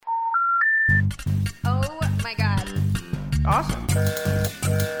awesome.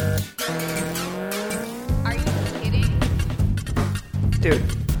 Are you kidding? Dude.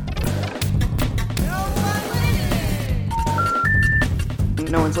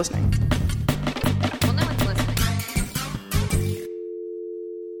 No one's listening. Well, no one's listening.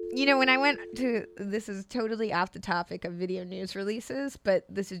 You know, when I went to, this is totally off the topic of video news releases, but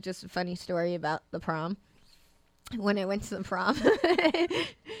this is just a funny story about the prom. When I went to the prom,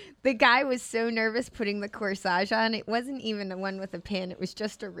 the guy was so nervous putting the corsage on. It wasn't even the one with a pin. It was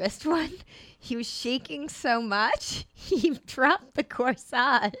just a wrist one. He was shaking so much, he dropped the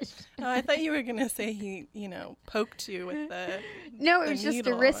corsage. Oh, I thought you were going to say he, poked you with the No, it was just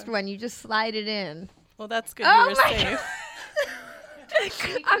a wrist on. one. You just slide it in. Well, that's good. You were safe.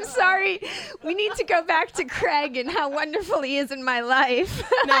 I'm sorry. We need to go back to Craig and how wonderful he is in my life.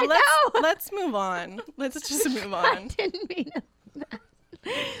 No, let's move on. Let's just move on. I didn't mean that.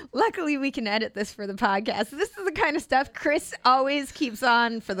 Luckily, we can edit this for the podcast. This is the kind of stuff Chris always keeps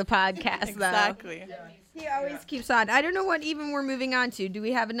on for the podcast, Exactly. though. He always keeps on. I don't know what even we're moving on to. Do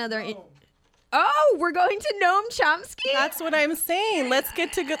we have another... Oh, we're going to Noam Chomsky? That's what I'm saying. Let's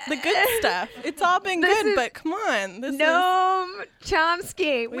get to the good stuff. It's all been good, but come on. Noam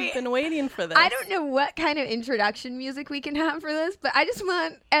Chomsky. We've been waiting for this. I don't know what kind of introduction music we can have for this, but I just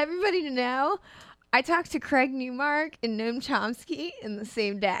want everybody to know I talked to Craig Newmark and Noam Chomsky in the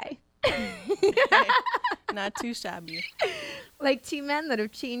same day. Okay. Not too shabby. Like two men that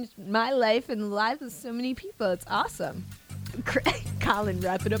have changed my life and the lives of so many people. It's awesome. Colin,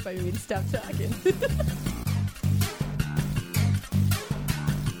 wrap it up. I mean, stop talking.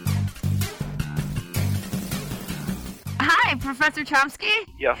 Hi, Professor Chomsky.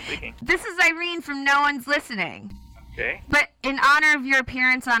 Yeah, speaking. This is Irene from No One's Listening. Okay. But in honor of your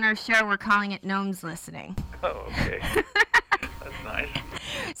appearance on our show, we're calling it Noam's Listening. Oh, okay. That's nice.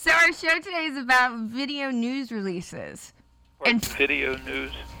 So our show today is about video news releases. And video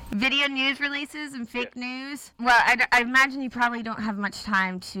news? Video news releases and fake news. Well, I imagine you probably don't have much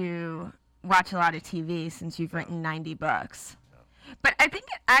time to watch a lot of TV since you've written 90 books. But I think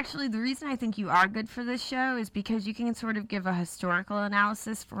actually the reason I think you are good for this show is because you can sort of give a historical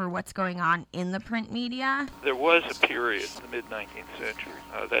analysis for what's going on in the print media. There was a period in the mid-19th century.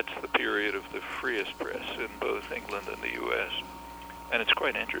 That's the period of the freest press in both England and the U.S. And it's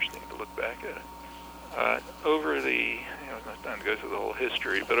quite interesting to look back at it. Over the, it's not time to go through the whole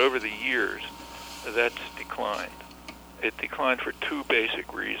history, but over the years, that's declined. It declined for two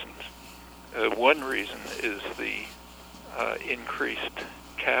basic reasons. One reason is the increased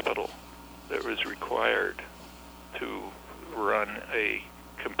capital that was required to run a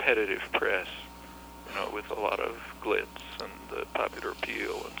competitive press, with a lot of glitz and popular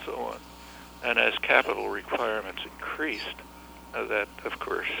appeal and so on. And as capital requirements increased, that, of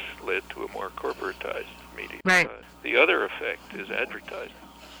course, led to a more corporatized media. Right. The other effect is advertising.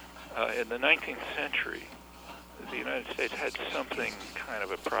 In the 19th century, the United States had something kind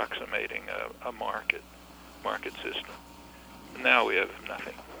of approximating a market system. Now we have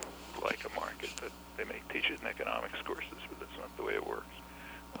nothing like a market. That they may teach it in economics courses, but that's not the way it works.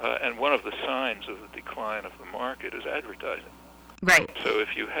 And one of the signs of the decline of the market is advertising. Right. So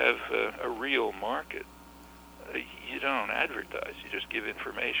if you have a real market, you don't advertise, you just give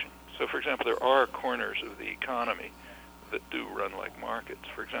information. So, for example, there are corners of the economy that do run like markets.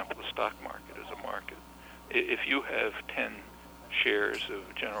 For example, the stock market is a market. If you have 10 shares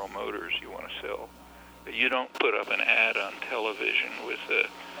of General Motors you want to sell, you don't put up an ad on television with a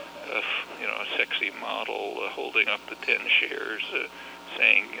sexy model holding up the 10 shares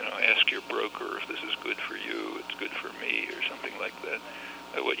saying, ask your broker if this is good for you, it's good for me, or something like that.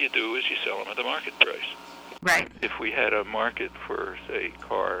 What you do is you sell them at the market price. Right. If we had a market for, say,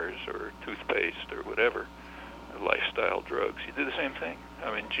 cars or toothpaste or whatever, lifestyle drugs, you do the same thing.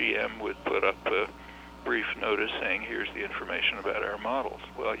 I mean, GM would put up a brief notice saying, here's the information about our models.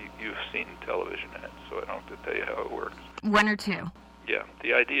 Well, you've seen television ads, so I don't have to tell you how it works. One or two. Yeah.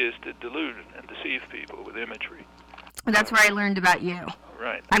 The idea is to delude and deceive people with imagery. That's where I learned about you.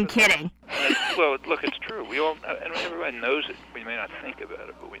 Right. I'm kidding. Well, look, it's true. We all, and everybody knows it. We may not think about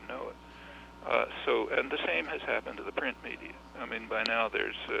it, but we know it. And the same has happened to the print media. I mean, by now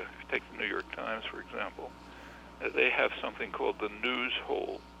there's, if you take the New York Times, for example, they have something called the news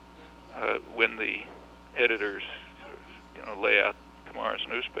hole. When the editors, lay out tomorrow's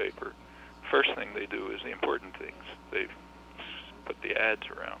newspaper, first thing they do is the important things. They put the ads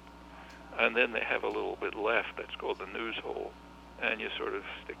around. And then they have a little bit left that's called the news hole, and you sort of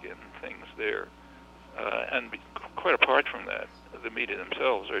stick in things there. Quite apart from that, the media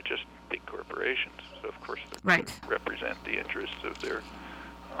themselves are just big corporations. So, of course, they represent the interests of their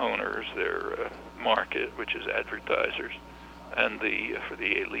owners, their market, which is advertisers. and for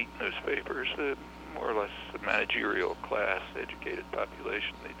the elite newspapers, the more or less the managerial class, educated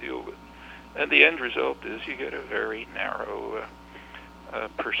population they deal with. And the end result is you get a very narrow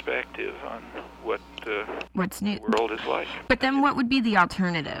perspective on what's new, the world is like. But then what would be the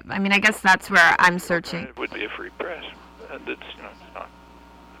alternative? I mean, I guess that's where I'm searching. It would be a free press, and it's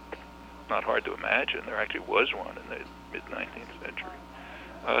it's not hard to imagine. There actually was one in the mid-19th century.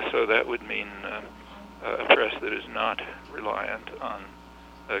 So that would mean a press that is not reliant on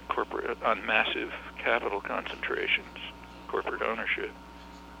on massive capital concentrations, corporate ownership,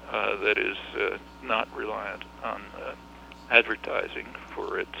 that is not reliant on advertising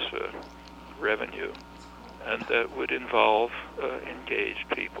for its revenue, and that would involve engaged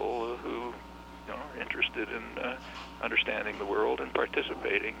people who are interested in understanding the world and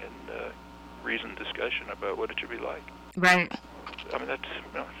participating in reasoned discussion about what it should be like. Right. I mean, that's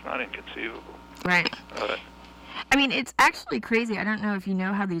it's not inconceivable. Right. I mean, it's actually crazy. I don't know if you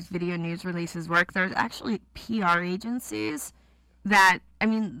know how these video news releases work. There's actually PR agencies that, I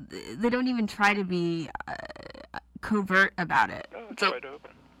mean, they don't even try to be covert about it. No, it's wide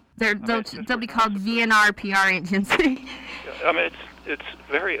open. They'll be called VNR PR agency. Yeah, I mean, it's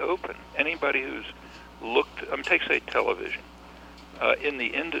very open. Anybody who's looked, take say television, in the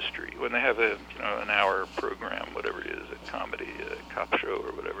industry, when they have an hour program, whatever it is, a comedy, a cop show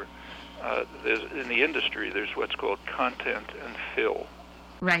or whatever, in the industry there's what's called content and fill.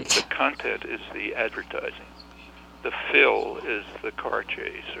 Right. The content is the advertising. The fill is the car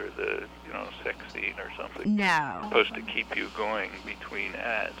chase or the sex scene or something. No. Supposed to keep you going between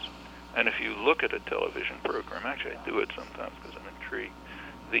ads. And if you look at a television program, actually I do it sometimes because I'm intrigued,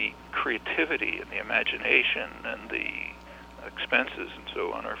 the creativity and the imagination and the expenses and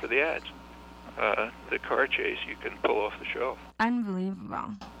so on are for the ads. The car chase you can pull off the shelf.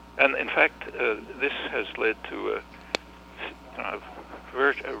 Unbelievable. And in fact, this has led to a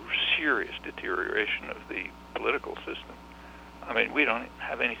serious deterioration of the political system. I mean, we don't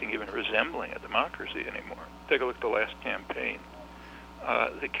have anything even resembling a democracy anymore. Take a look at the last campaign.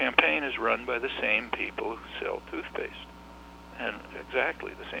 The campaign is run by the same people who sell toothpaste, and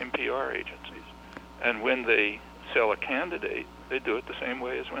exactly the same PR agencies. And when they sell a candidate, they do it the same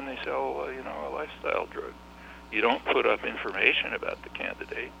way as when they sell, a lifestyle drug. You don't put up information about the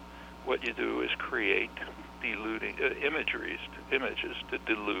candidate. What you do is create deluding images to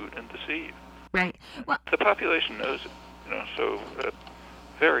delude and deceive. Right. Well, the population knows it. So a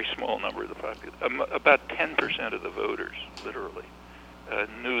very small number of the population, about 10% of the voters, literally,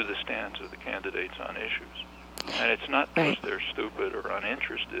 knew the stance of the candidates on issues. And it's not because they're stupid or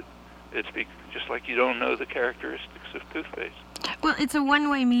uninterested. It's just like you don't know the characteristics of toothpaste. Well, it's a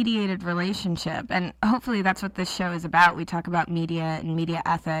one-way mediated relationship, and hopefully that's what this show is about. We talk about media and media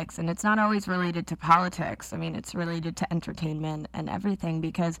ethics, and it's not always related to politics. I mean, it's related to entertainment and everything,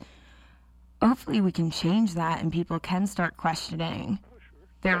 because hopefully we can change that and people can start questioning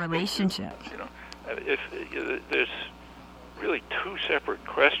their relationship. There's really two separate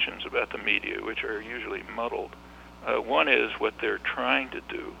questions about the media, which are usually muddled. One is what they're trying to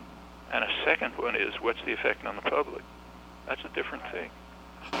do, and a second one is what's the effect on the public. That's a different thing.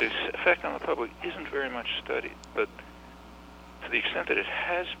 The effect on the public isn't very much studied, but to the extent that it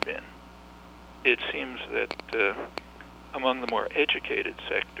has been, it seems that among the more educated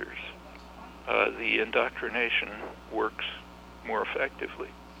sectors, the indoctrination works more effectively.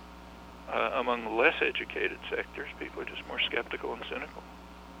 Among the less educated sectors, people are just more skeptical and cynical.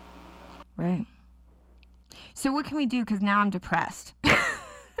 Right. So what can we do? Because now I'm depressed.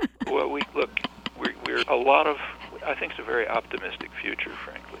 Well, we're I think it's a very optimistic future,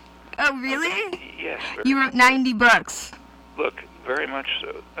 frankly. Oh, really? Yes. You wrote 90 books. Look, very much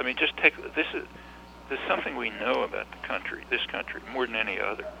so. I mean, just take there's something we know about this country, more than any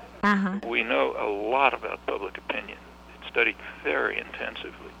other. Uh-huh. We know a lot about public opinion. It's studied very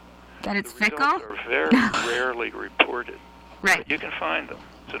intensively. That it's the fickle? results are very rarely reported. Right. But you can find them.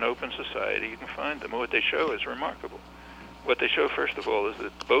 It's an open society. You can find them. And what they show is remarkable. What they show, first of all, is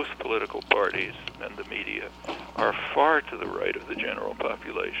that both political parties and the media are far to the right of the general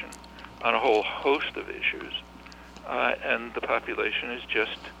population on a whole host of issues. And the population is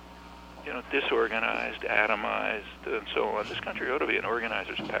just, disorganized, atomized, and so on. This country ought to be an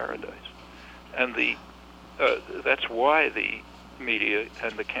organizer's paradise. And that's why the media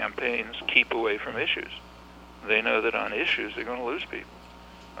and the campaigns keep away from issues. They know that on issues they're going to lose people.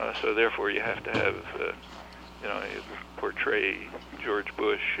 So therefore you have to have, you portray George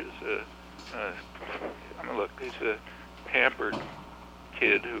Bush as look, he's a pampered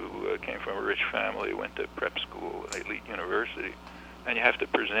kid who came from a rich family, went to prep school, an elite university, and you have to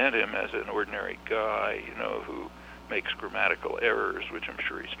present him as an ordinary guy, who makes grammatical errors, which I'm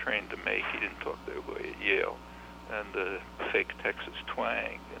sure he's trained to make. He didn't talk that way at Yale. And fake Texas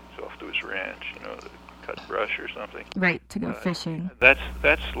twang, and he's off to his ranch, to cut brush or something. Right, to go fishing.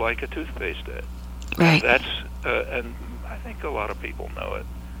 That's like a toothpaste ad. Right. And I think a lot of people know it.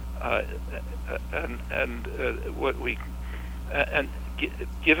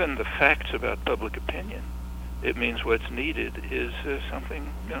 Given the facts about public opinion, it means what's needed is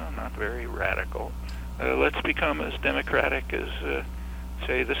something not very radical. Let's become as democratic as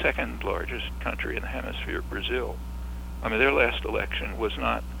say the second largest country in the hemisphere, Brazil. I mean, their last election was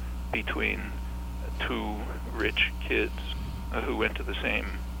not between two rich kids who went to the same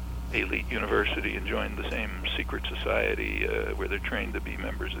elite university and joined the same secret society where they're trained to be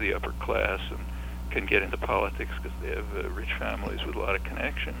members of the upper class and can get into politics because they have rich families with a lot of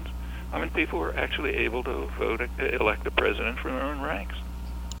connections. I mean, people were actually able to elect a president from their own ranks.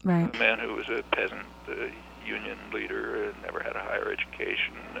 Right. A man who was a peasant union leader, never had a higher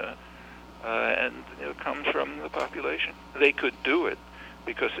education, and comes from the population. They could do it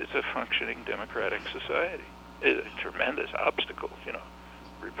because it's a functioning democratic society. Tremendous obstacles,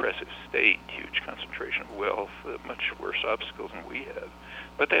 repressive state, huge concentration of wealth, much worse obstacles than we have.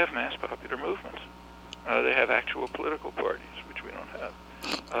 But they have mass popular movements. They have actual political parties, which we don't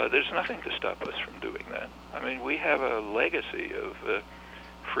have. There's nothing to stop us from doing that. I mean, we have a legacy of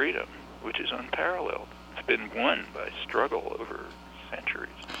freedom, which is unparalleled. It's been won by struggle over centuries,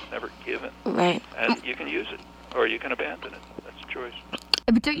 never given. Right. And you can use it, or you can abandon it. That's a choice.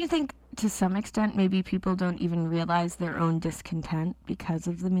 But don't you think, to some extent, maybe people don't even realize their own discontent because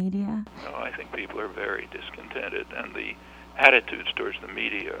of the media? No, I think people are very discontented, and the attitudes towards the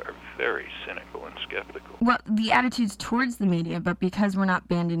media are very cynical and skeptical. Well, the attitudes towards the media, but because we're not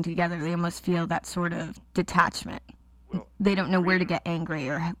banding together, they almost feel that sort of detachment. Well, they don't know where to get angry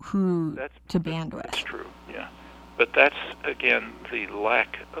or who to band with. That's true, yeah. But that's, again, the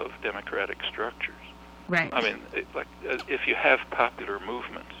lack of democratic structures. Right. I mean, if you have popular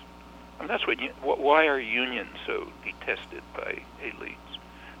movements, and that's why are unions so detested by elites?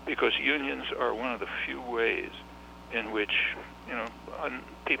 Because unions are one of the few ways in which,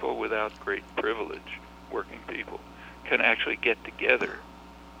 people without great privilege, working people, can actually get together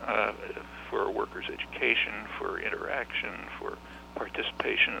for a workers' education, for interaction, for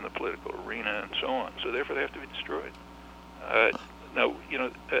participation in the political arena, and so on. So therefore, they have to be destroyed.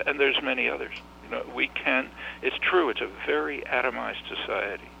 And there's many others. It's true, it's a very atomized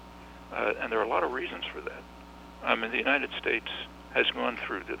society, and there are a lot of reasons for that. I mean, the United States has gone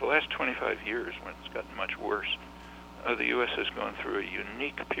through, the last 25 years, when it's gotten much worse, the U.S. has gone through a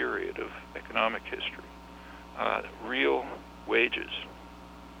unique period of economic history. Real wages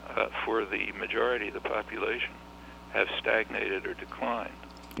for the majority of the population have stagnated or declined.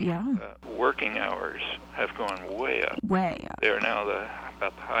 Yeah. Working hours have gone way up. Way up. They are now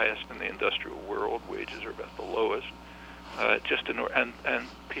about the highest in the industrial world. Wages are about the lowest. And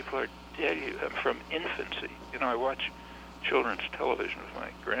people are dead from infancy. I watch children's television with my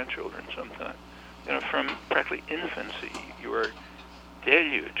grandchildren sometimes. From practically infancy, you are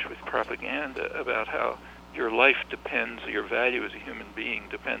deluged with propaganda about how your life depends, your value as a human being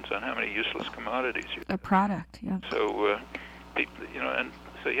depends on how many useless commodities you have. A product, yeah. So, and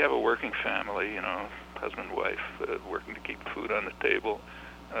so you have a working family, husband, wife, working to keep food on the table.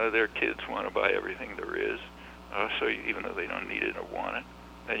 Their kids want to buy everything there is, so even though they don't need it or want it,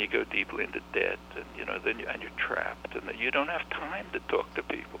 then you go deeply into debt, and then you're trapped, and you don't have time to talk to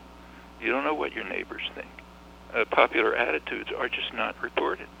people. You don't know what your neighbors think. Popular attitudes are just not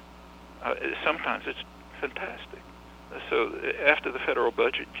reported. Sometimes it's fantastic. So after the federal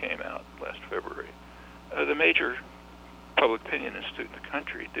budget came out last February, the major public opinion institute in the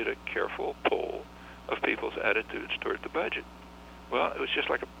country did a careful poll of people's attitudes toward the budget. Well, it was just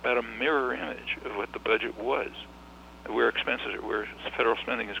like about a mirror image of what the budget was. Where federal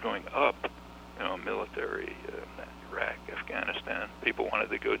spending is going up, military, Iraq, Afghanistan, people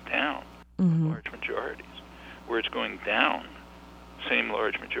wanted to go down, large majorities. Where it's going down, same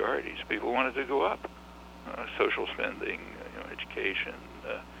large majorities, people wanted to go up. Social spending, education,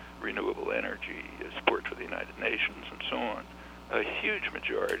 renewable energy, support for the United Nations, and so on. A huge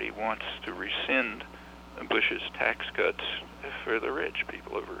majority wants to rescind Bush's tax cuts for the rich,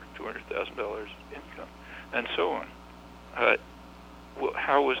 people over $200,000 income, and so on.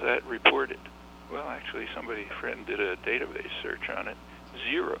 How was that reported? Well, actually, a friend did a database search on it.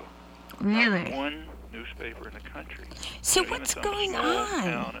 Zero. Really? Not one newspaper in the country. So what's going on?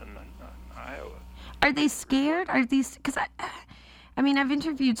 Town in Iowa. Are they scared? Are these... Because I've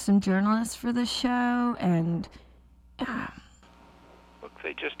interviewed some journalists for the show, and... Look,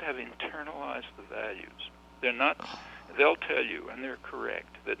 they just have internalized the values They're not. They'll tell you, and they're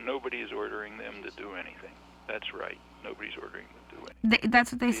correct, that nobody is ordering them to do anything. That's right. Nobody's ordering them to do anything.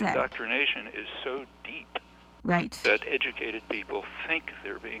 That's what they say. The indoctrination is so deep Right. that educated people think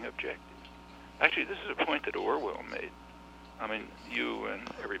they're being objective. Actually, this is a point that Orwell made. I mean, you and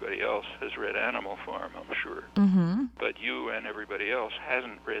everybody else has read Animal Farm, I'm sure. Mm-hmm. But you and everybody else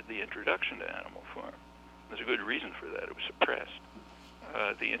hasn't read the introduction to Animal Farm. There's a good reason for that. It was suppressed.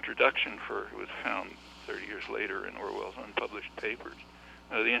 The introduction was found 30 years later in Orwell's unpublished papers.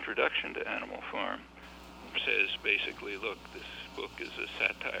 The introduction to Animal Farm says basically, look, this book is a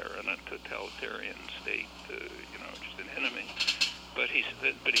satire on a totalitarian state, just an enemy. But he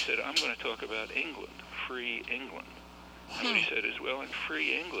said, I'm going to talk about England, free England. And what he said is, well, in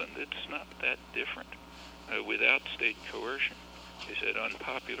free England, it's not that different. Without state coercion, he said,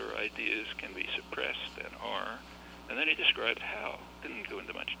 unpopular ideas can be suppressed and are. And then he described how. Didn't go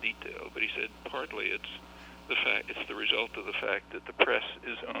into much detail, but he said partly it's the result of the fact that the press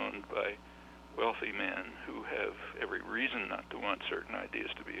is owned by wealthy men who have every reason not to want certain ideas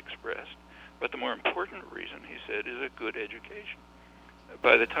to be expressed. But the more important reason, he said, is a good education.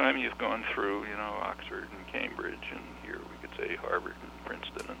 By the time you've gone through, Oxford and Cambridge, and here we could say Harvard and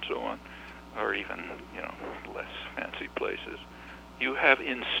Princeton and so on, or even, less fancy places, you have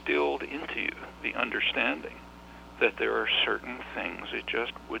instilled into you the understanding that there are certain things it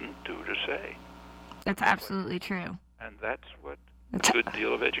just wouldn't do to say. That's absolutely true. And that's what a good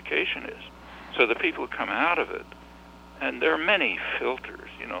deal of education is. So the people who come out of it, and there are many filters,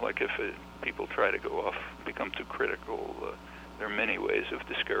 like if people try to go off, become too critical, there are many ways of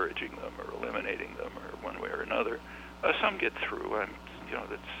discouraging them or eliminating them or one way or another. Some get through, and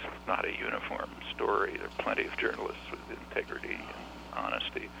that's not a uniform story. There are plenty of journalists with integrity and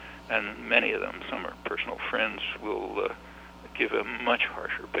honesty, and many of them, some are personal friends, will give a much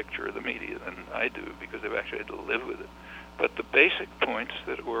harsher picture of the media than I do because they've actually had to live with it. But the basic points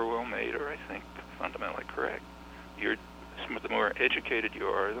that Orwell made are, I think, fundamentally correct. The more educated you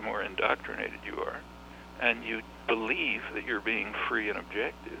are, the more indoctrinated you are, and you believe that you're being free and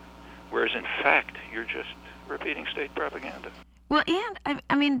objective, whereas in fact you're just repeating state propaganda. Well, and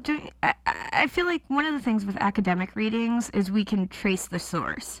I feel like one of the things with academic readings is we can trace the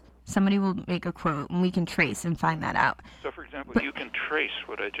source. Somebody will make a quote, and we can trace and find that out. So, for example, you can trace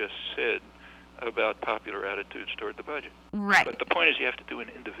what I just said about popular attitudes toward the budget. Right. But the point is you have to do an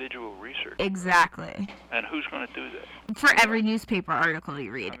individual research. Exactly. And who's going to do that? For every newspaper article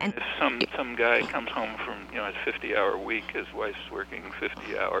you read. If some guy comes home from a 50-hour week, his wife's working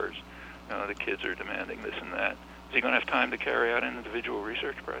 50 hours, the kids are demanding this and that, is he going to have time to carry out an individual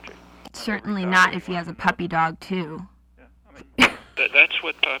research project? Certainly not if he has a puppy dog, too. Yeah, that's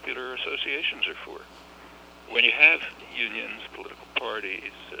what popular associations are for. When you have unions, political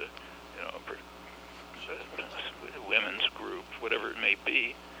parties, women's groups, whatever it may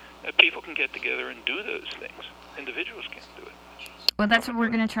be, people can get together and do those things. Individuals can't do it. Well, that's what we're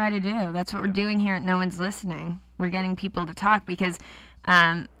going to try to do. That's what we're doing here at No One's Listening. We're getting people to talk because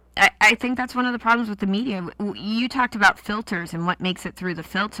I think that's one of the problems with the media. You talked about filters and what makes it through the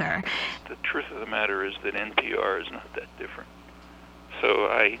filter. The truth of the matter is that NPR is not that different. So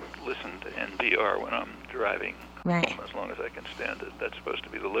I listen to NPR when I'm driving right. As long as I can stand it. That's supposed to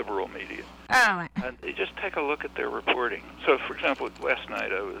be the liberal media. Oh. And you just take a look at their reporting. So, for example, last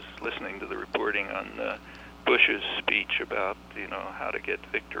night I was listening to the reporting on Bush's speech about, how to get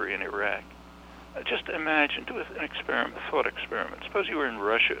victory in Iraq. Just imagine, do an experiment, thought experiment. Suppose you were in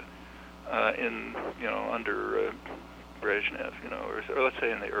Russia, under Brezhnev, or let's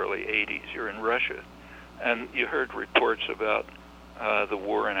say in the early 80s, you're in Russia, and you heard reports about the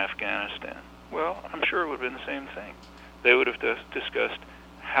war in Afghanistan. Well, I'm sure it would have been the same thing. They would have discussed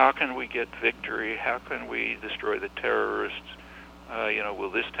how can we get victory, how can we destroy the terrorists, will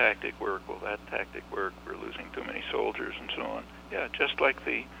this tactic work, will that tactic work, we're losing too many soldiers, and so on. Yeah, just like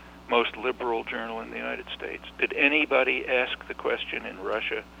the most liberal journal in the United States. Did anybody ask the question in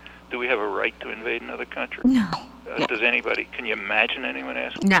Russia, do we have a right to invade another country? No. Can you imagine anyone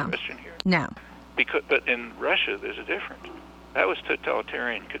asking the question here? No. But in Russia, there's a difference. That was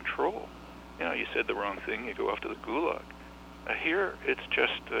totalitarian control. You said the wrong thing, you go off to the gulag. Here, it's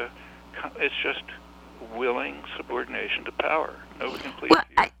just willing subordination to power. Nobody can please you.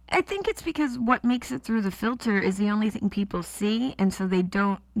 Well, I think it's because what makes it through the filter is the only thing people see, and so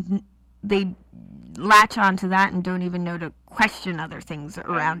they latch onto that and don't even know to question other things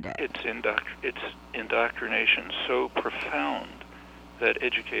around it. It's indoctrination so profound that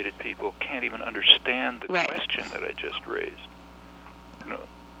educated people can't even understand the question that I just raised.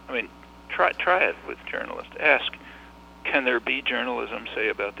 Try it with journalists. Ask, can there be journalism, say,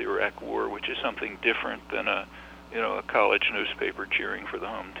 about the Iraq War, which is something different than a college newspaper cheering for the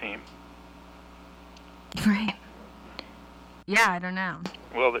home team? Right. Yeah, I don't know.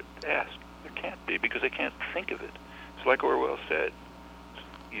 Well, there can't be, because they can't think of it. It's like Orwell said.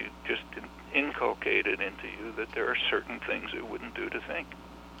 You just inculcated into you that there are certain things it wouldn't do to think.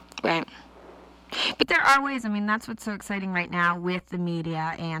 Right. But there are ways, I mean, that's what's so exciting right now with the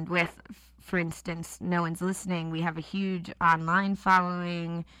media and with, for instance, No One's Listening. We have a huge online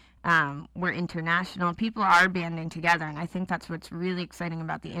following. We're international. People are banding together, and I think that's what's really exciting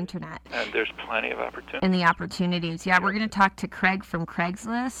about the internet. And there's plenty of opportunity. And the opportunities. Yeah, we're going to talk to Craig from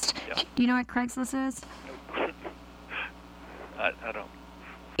Craigslist. Yeah. Do you know what Craigslist is? I don't.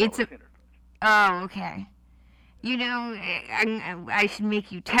 It's a... Oh, okay. You know, I should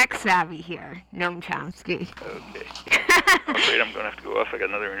make you tech savvy here, Noam Chomsky. Okay. I'm afraid I'm going to have to go off. I got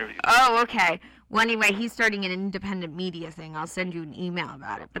another interview. Oh, okay. Well, anyway, he's starting an independent media thing. I'll send you an email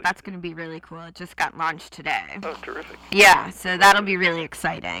about it, but that's going to be really cool. It just got launched today. Oh, terrific. Yeah, so that'll be really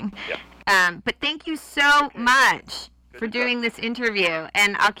exciting. Yeah. But thank you so much for doing this interview,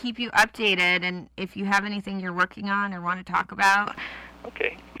 and I'll keep you updated, and if you have anything you're working on or want to talk about,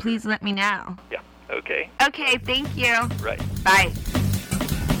 okay, please let me know. Yeah. Okay. Okay, thank you. Right. Bye.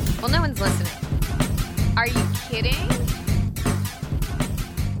 Well, no one's listening. Are you kidding?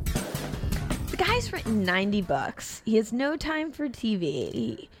 The guy's written 90 books. He has no time for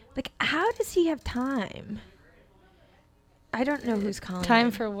TV. How does he have time? I don't know who's calling.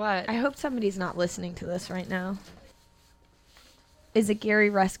 Time for what? I hope somebody's not listening to this right now. Is it Gary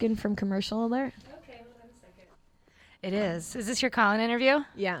Ruskin from Commercial Alert? It is. Is this your call-in interview?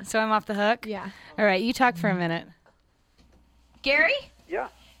 Yeah. So I'm off the hook? Yeah. All right, you talk for a minute. Gary? Yeah.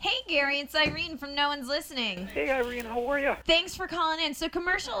 Hey, Gary, it's Irene from No One's Listening. Hey, Irene, how are you? Thanks for calling in. So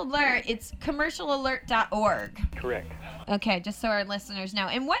Commercial Alert, it's commercialalert.org. Correct. Okay, just so our listeners know.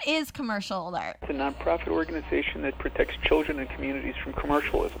 And what is Commercial Alert? It's a nonprofit organization that protects children and communities from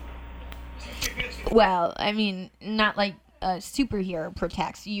commercialism. Well, I mean, not like a superhero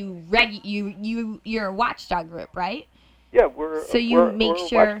protects. You're a watchdog group, right? Yeah, we're a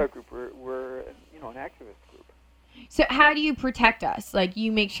watchdog group. We're an activist group. So how do you protect us?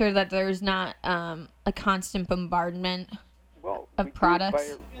 You make sure that there's not a constant bombardment of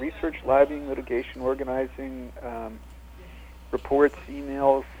products? By research, lobbying, litigation, organizing, reports,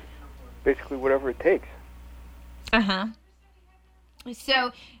 emails, basically whatever it takes. Uh-huh.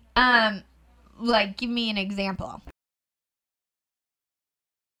 So, give me an example.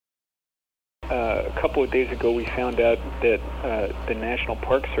 A couple of days ago, we found out that the National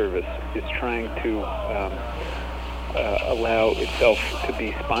Park Service is trying to allow itself to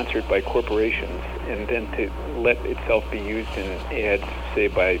be sponsored by corporations and then to let itself be used in ads, say,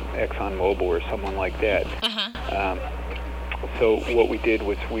 by ExxonMobil or someone like that. Uh-huh. So what we did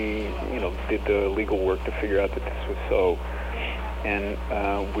was we, did the legal work to figure out that this was so. And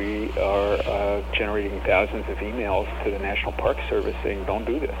we are generating thousands of emails to the National Park Service saying, don't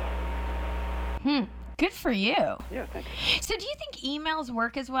do this. Good for you. Yeah, thanks. So do you think emails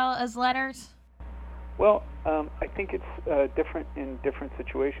work as well as letters? Well, I think it's different in different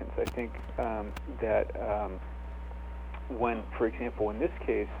situations. I think that when, for example, in this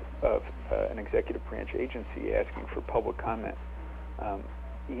case of an executive branch agency asking for public comment,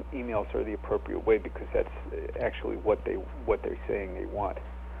 emails are the appropriate way because that's actually what they're saying they want.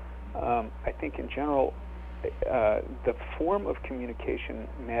 I think in general, the form of communication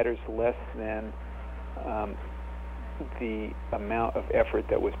matters less than the amount of effort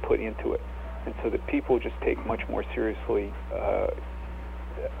that was put into it. And so that people just take much more seriously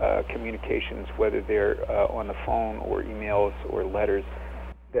communications, whether they're on the phone or emails or letters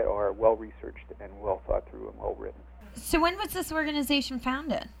that are well-researched and well thought through and well-written. So when was this organization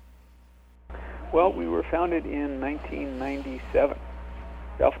founded? Well, we were founded in 1997.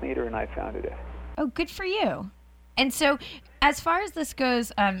 Ralph Nader and I founded it. Oh, good for you. And so, as far as this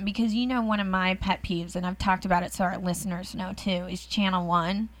goes, because one of my pet peeves, and I've talked about it so our listeners know too, is Channel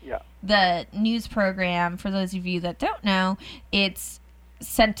 1. Yeah. The news program, for those of you that don't know, it's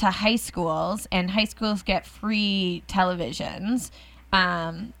sent to high schools, and high schools get free televisions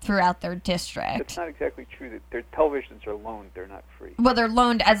throughout their district. That's not exactly true. Their televisions are loaned. They're not free. Well, they're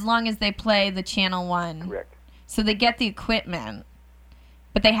loaned as long as they play the Channel 1. Correct. So they get the equipment,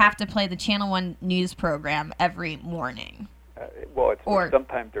 but they have to play the Channel 1 news program every morning. It's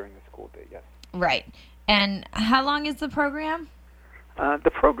sometime during the school day, yes. Right. And how long is the program?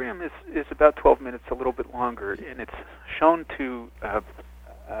 The program is about 12 minutes, a little bit longer, and it's shown to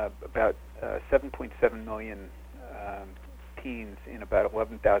about 7.7 million teens in about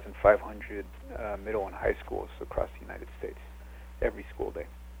 11,500 middle and high schools across the United States every school day.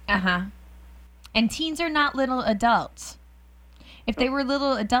 Uh-huh. And teens are not little adults. If they were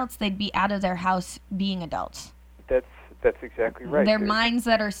little adults, they'd be out of their house being adults. That's exactly right. They're minds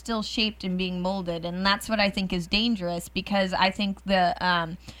that are still shaped and being molded, and that's what I think is dangerous, because I think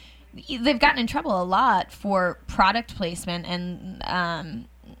they've gotten in trouble a lot for product placement and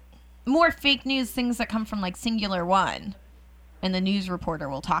more fake news, things that come from like Singular One, and the news reporter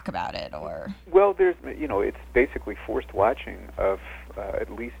will talk about it. Or well, there's it's basically forced watching of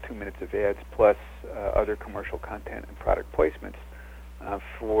at least 2 minutes of ads plus other commercial content and product placements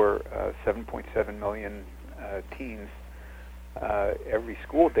for 7.7 million teens every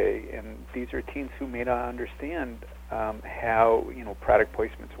school day, and these are teens who may not understand how product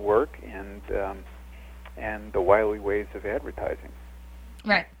placements work and the wily ways of advertising.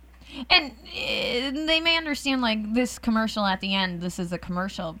 Right. And they may understand, like, this commercial at the end, this is a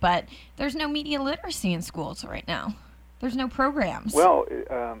commercial, but there's no media literacy in schools right now. There's no programs. Well,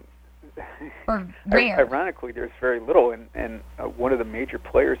 or rare. Ironically, there's very little, and one of the major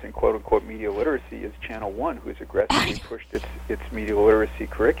players in quote-unquote media literacy is Channel 1, who's aggressively pushed its media literacy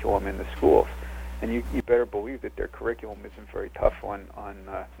curriculum in the schools. And you better believe that their curriculum isn't very tough on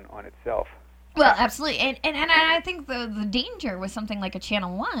itself. Well, absolutely. And I think the danger with something like a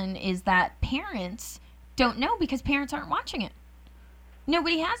Channel 1 is that parents don't know, because parents aren't watching it.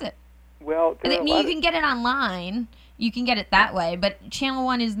 Nobody has it. Well, you can get it online. You can get it that way. But Channel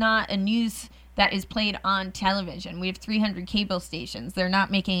 1 is not a news that is played on television. We have 300 cable stations. They're not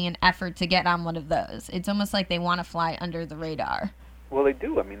making an effort to get on one of those. It's almost like they want to fly under the radar. Well, they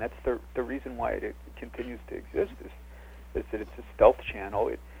do. I mean, that's the reason why it continues to exist is that it's a stealth channel.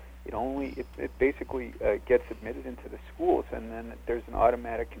 It basically gets admitted into the schools, and then there's an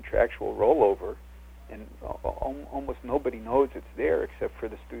automatic contractual rollover, and almost nobody knows it's there except for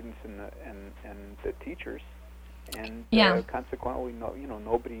the students and the teachers, and consequently,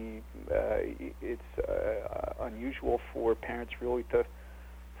 nobody. It's unusual for parents really to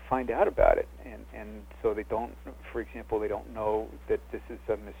find out about it, and so they don't. For example, they don't know that this is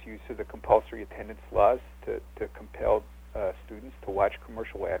a misuse of the compulsory attendance laws to compel students to watch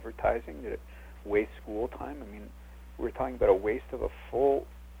commercial advertising, that it wastes school time. I mean, we're talking about a waste of a full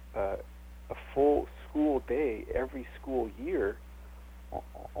school day every school year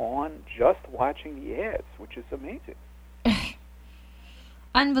on just watching the ads, which is amazing.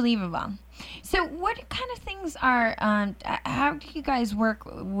 Unbelievable. So what kind of things are, how do you guys work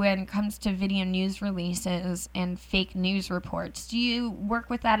when it comes to video news releases and fake news reports? Do you work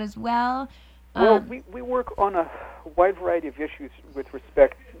with that as well? Well, we work on a wide variety of issues with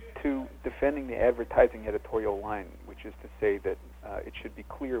respect to defending the advertising editorial line, which is to say that it should be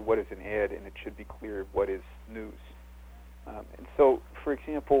clear what is an ad and it should be clear what is news. And so, for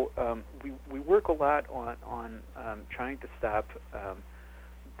example, we work a lot on trying to stop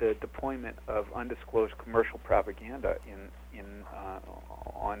the deployment of undisclosed commercial propaganda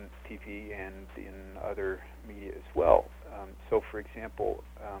on TV and in other media as well. So, for example,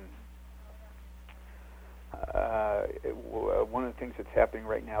 one of the things that's happening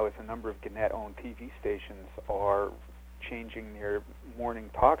right now is a number of Gannett-owned TV stations are changing their morning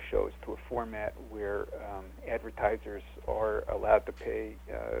talk shows to a format where advertisers are allowed to pay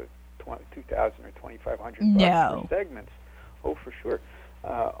 $2,000 or $2,500 for segments. Oh, for sure.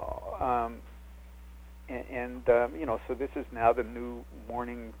 So this is now the new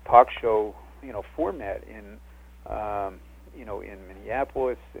morning talk show, format in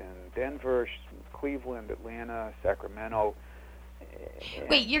Minneapolis, in Denver, Cleveland, Atlanta, Sacramento.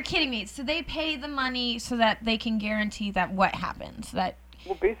 Wait, you're kidding me. So they pay the money so that they can guarantee that what happens? That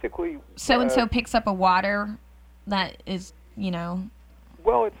basically so-and-so picks up a water that is,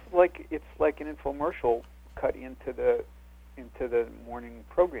 Well, it's like an infomercial cut into the morning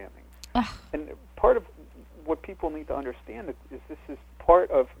programming. Ugh. And part of what people need to understand is this is part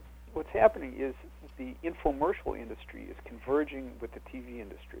of what's happening is the infomercial industry is converging with the TV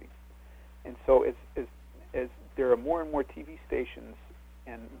industry. And so as there are more and more TV stations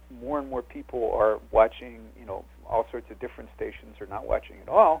and more people are watching, all sorts of different stations or not watching at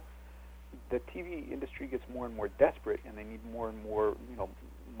all, the TV industry gets more and more desperate, and they need more and more,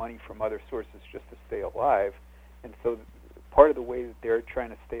 money from other sources just to stay alive. And so part of the way that they're trying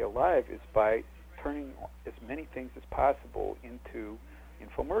to stay alive is by turning as many things as possible into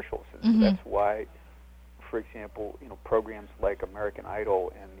infomercials. And so that's why, for example, programs like American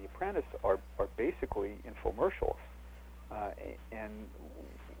Idol and The Apprentice are basically infomercials. And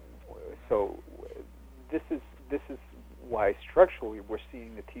so this is why structurally we're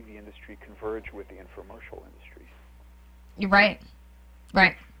seeing the TV industry converge with the infomercial industry. You're right.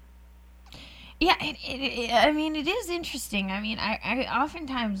 Right. Yeah, I mean, it is interesting. I mean, I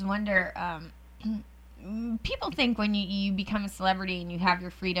oftentimes wonder, people think when you become a celebrity and you have your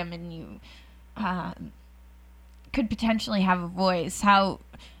freedom and you could potentially have a voice, how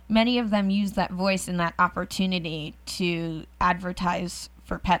many of them use that voice and that opportunity to advertise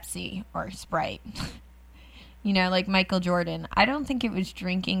for Pepsi or Sprite. You know, like Michael Jordan. I don't think it was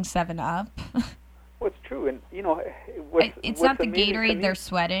drinking 7-Up. Well, it's true, and it's not the Gatorade they're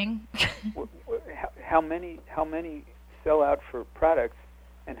sweating. How many sell out for products,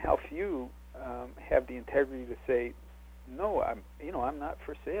 and how few have the integrity to say, no, I'm not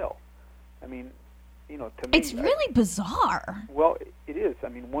for sale. I mean, to me, it's really bizarre. Well, it is. I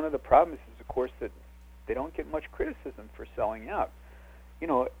mean, one of the problems is, of course, that they don't get much criticism for selling out.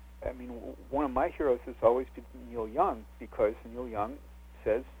 I mean, one of my heroes has always been Neil Young, because Neil Young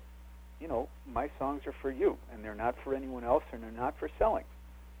says, my songs are for you, and they're not for anyone else, and they're not for selling.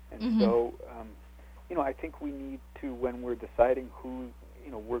 And so, I think we need to, when we're deciding who,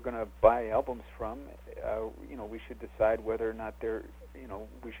 we're going to buy albums from, we should decide whether or not they're,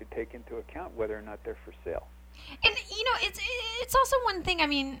 we should take into account whether or not they're for sale. And, it's also one thing, I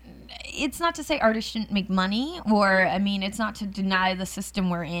mean, it's not to say artists shouldn't make money, or, I mean, it's not to deny the system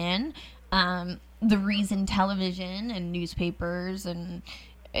we're in. The reason television and newspapers and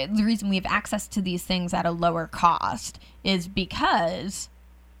the reason we have access to these things at a lower cost is because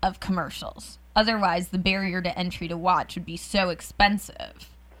of commercials. Otherwise, the barrier to entry to watch would be so expensive.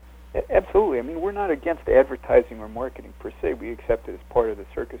 Absolutely. I mean, we're not against advertising or marketing per se. We accept it as part of the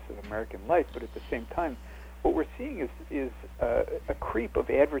circus of American life. But at the same time, what we're seeing is a creep of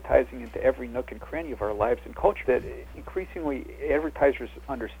advertising into every nook and cranny of our lives and culture. That increasingly advertisers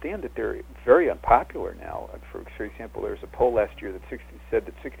understand that they're very unpopular now. For example, there was a poll last year that said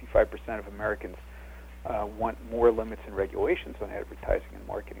that 65% of Americans want more limits and regulations on advertising and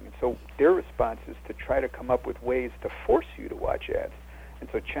marketing. And so their response is to try to come up with ways to force you to watch ads. And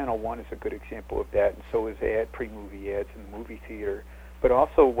so Channel 1 is a good example of that, and so is pre-movie ads in the movie theater. But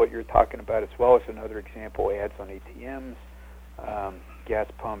also what you're talking about as well is another example, ads on ATMs, gas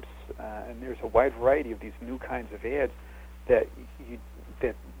pumps, and there's a wide variety of these new kinds of ads that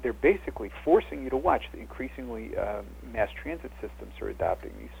they're basically forcing you to watch. Increasingly, mass transit systems are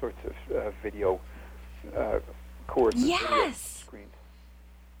adopting these sorts of video coercive video screens.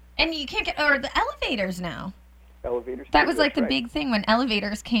 And you can't or the elevators now. Elevators. That was like the big thing when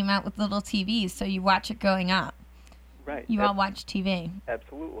elevators came out with little TVs, so you watch it going up. Right. You all watch TV.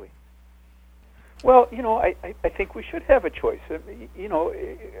 Absolutely. Well, I think we should have a choice.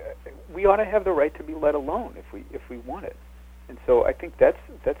 We ought to have the right to be let alone if we want it. And so I think that's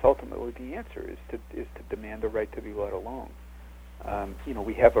ultimately the answer is to demand the right to be let alone.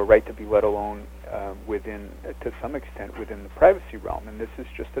 We have a right to be let alone to some extent within the privacy realm, and this is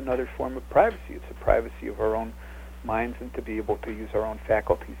just another form of privacy. It's the privacy of our own minds and to be able to use our own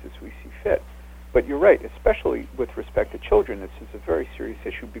faculties as we see fit. But you're right, especially with respect to children, this is a very serious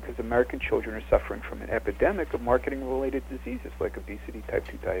issue because American children are suffering from an epidemic of marketing-related diseases like obesity, type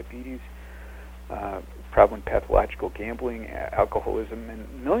 2 diabetes, probably pathological gambling, alcoholism,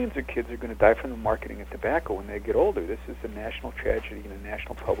 and millions of kids are going to die from the marketing of tobacco when they get older. This is a national tragedy and a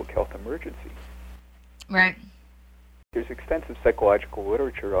national public health emergency. Right. There's extensive psychological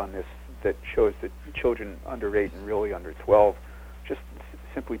literature on this that shows that children under 8 and really under 12 just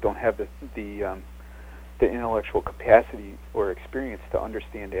simply don't have the intellectual capacity or experience to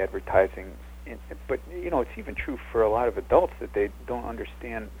understand advertising. But it's even true for a lot of adults that they don't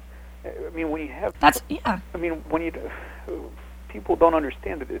understand. I mean, when you have people don't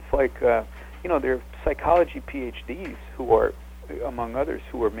understand it. It's like there are psychology PhDs who are, among others,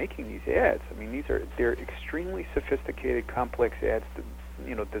 who are making these ads. I mean, they're extremely sophisticated, complex ads,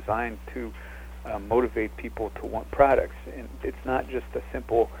 designed to motivate people to want products, and it's not just a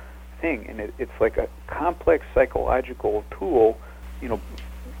simple thing. And it's like a complex psychological tool,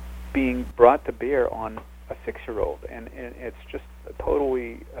 being brought to bear on a 6-year-old, and it's just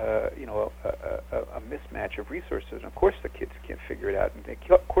totally, a mismatch of resources. And of course, the kids can't figure it out, and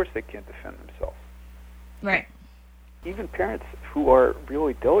of course, they can't defend themselves. Right. Even parents who are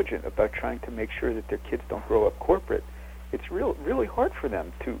really diligent about trying to make sure that their kids don't grow up corporate, it's really hard for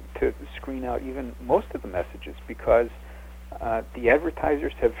them to screen out even most of the messages because the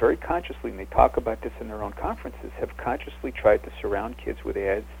advertisers have very consciously, and they talk about this in their own conferences, have consciously tried to surround kids with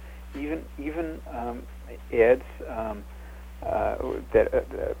ads, even ads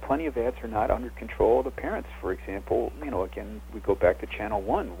that plenty of ads are not under control of the parents. For example, again, we go back to Channel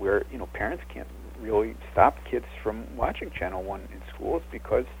 1, where parents can't really stop kids from watching Channel 1 in schools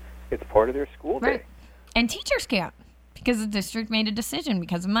because it's part of their school day. Right. And teachers can't. because the district made a decision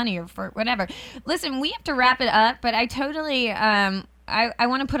because of money or for whatever. Listen, we have to wrap it up, but I totally, I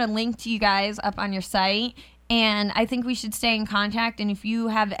want to put a link to you guys up on your site, and I think we should stay in contact. And if you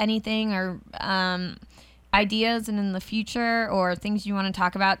have anything or ideas and in the future or things you want to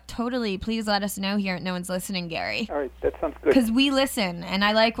talk about, totally, please let us know here at No One's Listening, Gary. All right, that sounds good. Because we listen, and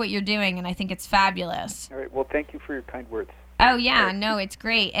I like what you're doing, and I think it's fabulous. All right, well, thank you for your kind words. Oh, yeah, no, it's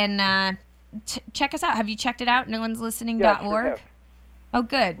great. And check us out. Have you checked it out? NoOne'sListening.org? Yeah, I sure have. Oh,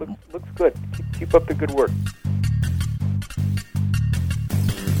 good. Looks good. Keep up the good work.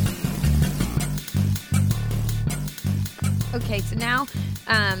 Okay, so now,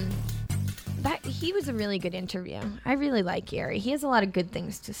 he was a really good interview. I really like Gary. He has a lot of good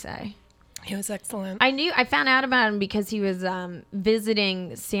things to say. He was excellent. I found out about him because he was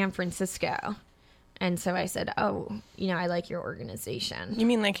visiting San Francisco. And so I said, oh, I like your organization. You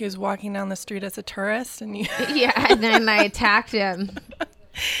mean like he was walking down the street as a tourist? And you Yeah, and then I attacked him.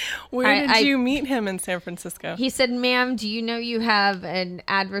 Where did you meet him in San Francisco? He said, ma'am, do you know you have an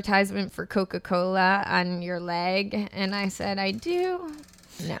advertisement for Coca-Cola on your leg? And I said, I do.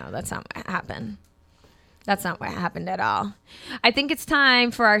 No, that's not what happened. That's not what happened at all. I think it's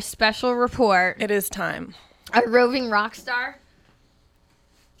time for our special report. It is time. Our roving rock star.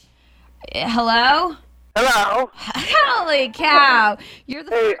 Hello? Hello. Holy cow. You're the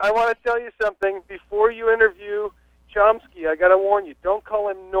Hey, I want to tell you something. Before you interview Chomsky, I got to warn you, don't call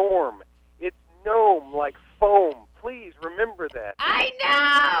him Norm. It's gnome, like foam. Please remember that.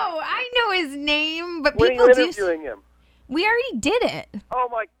 I know his name, but When people are you do. interviewing him? We already did it. Oh,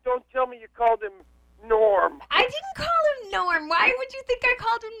 my, don't tell me you called him Norm. I didn't call him Norm. Why would you think I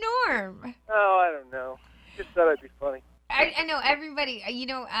called him Norm? Oh, I don't know. Just thought it'd be funny. I know everybody,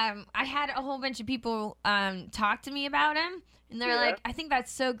 I had a whole bunch of people talk to me about him, and they're like, I think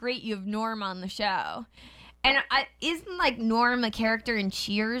that's so great you have Norm on the show. And isn't, like, Norm a character in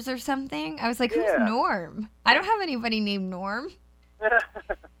Cheers or something? I was like, who's Norm? I don't have anybody named Norm.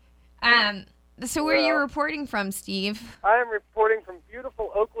 So where are you reporting from, Steve? I am reporting from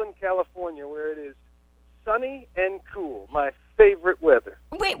beautiful Oakland, California, where it is sunny and cool. My favorite weather.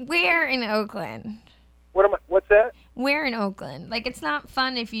 Wait, where in Oakland? What's that? Where in Oakland? Like, it's not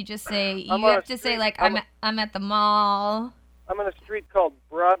fun if you just say, you I'm on have a to street- say, like, I'm I'm at the mall. I'm on a street called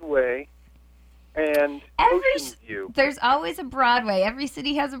Broadway and Ocean View. There's always a Broadway. Every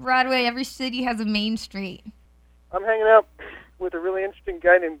city has a Broadway. Every city has a Main Street. I'm hanging out with a really interesting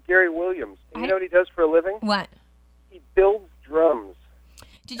guy named Gary Williams. And you know what he does for a living? What? He builds drums.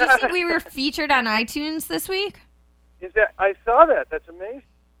 Did you see we were featured on iTunes this week? I saw that. That's amazing.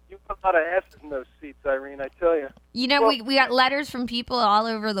 You put a lot of asses in those seats, Irene, I tell you. We got letters from people all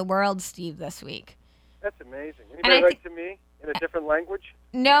over the world, Steve, this week. That's amazing. Anybody write to me in a different language?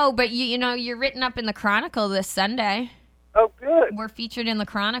 No, but you're written up in the Chronicle this Sunday. Oh, good. We're featured in the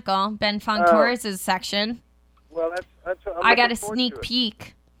Chronicle, Ben Fong Torres' section. Well, that's I got a sneak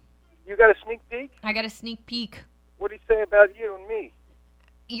peek. You got a sneak peek? I got a sneak peek. What do you say about you and me?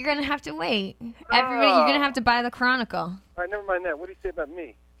 You're going to have to wait. Everybody, you're going to have to buy the Chronicle. All right, never mind that. What do you say about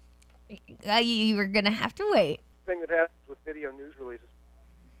me? You're going to have to wait. Thing that happens with video news releases.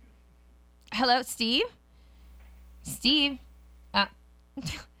 Hello, Steve? Steve?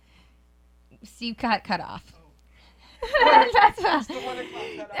 Steve got cut off.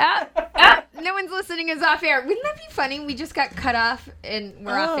 No One's Listening is off air. Wouldn't that be funny? We just got cut off and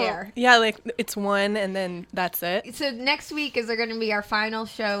we're off air. Yeah, like it's one and then that's it. So next week is going to be our final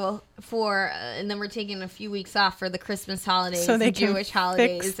show and then we're taking a few weeks off for the Christmas holidays, so they the Jewish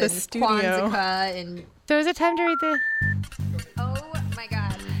holidays, the and studio. Kwanzaa, and So is it time to read the... oh my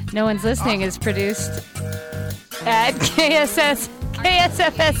God. No One's Listening is produced at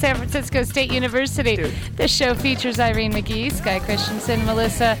KSFS San Francisco State University. The show features Irene McGee, Sky Christensen,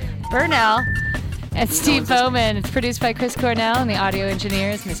 Melissa Burnell, and Steve Bowman. It's produced by Chris Cornell, and the audio engineer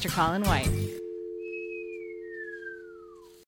is Mr. Colin White.